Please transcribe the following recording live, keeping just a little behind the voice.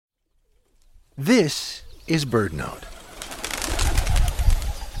This is BirdNote.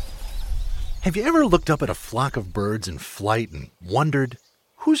 Have you ever looked up at a flock of birds in flight and wondered,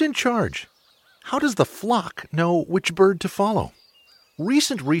 who's in charge? How does the flock know which bird to follow?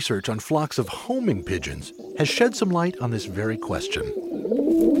 Recent research on flocks of homing pigeons has shed some light on this very question.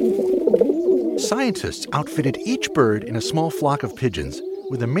 Scientists outfitted each bird in a small flock of pigeons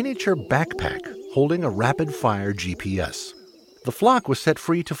with a miniature backpack holding a rapid-fire GPS. The flock was set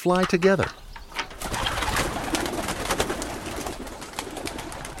free to fly together.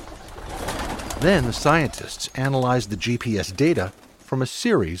 Then the scientists analyzed the GPS data from a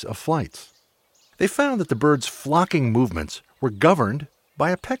series of flights. They found that the birds' flocking movements were governed by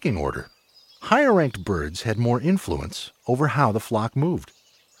a pecking order. Higher-ranked birds had more influence over how the flock moved.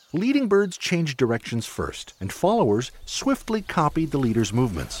 Leading birds changed directions first, and followers swiftly copied the leader's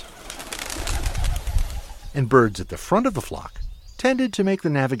movements. And birds at the front of the flock tended to make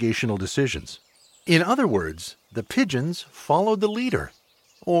the navigational decisions. In other words, the pigeons followed the leader,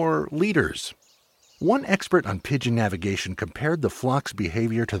 or leaders. One expert on pigeon navigation compared the flock's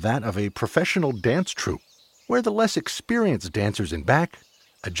behavior to that of a professional dance troupe, where the less experienced dancers in back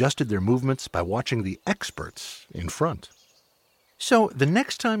adjusted their movements by watching the experts in front. So the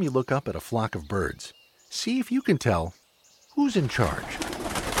next time you look up at a flock of birds, see if you can tell who's in charge.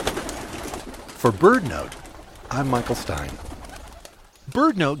 For BirdNote, I'm Michael Stein.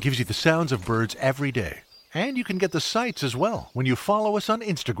 BirdNote gives you the sounds of birds every day, and you can get the sights as well when you follow us on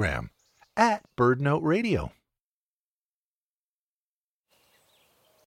Instagram @BirdNote Radio.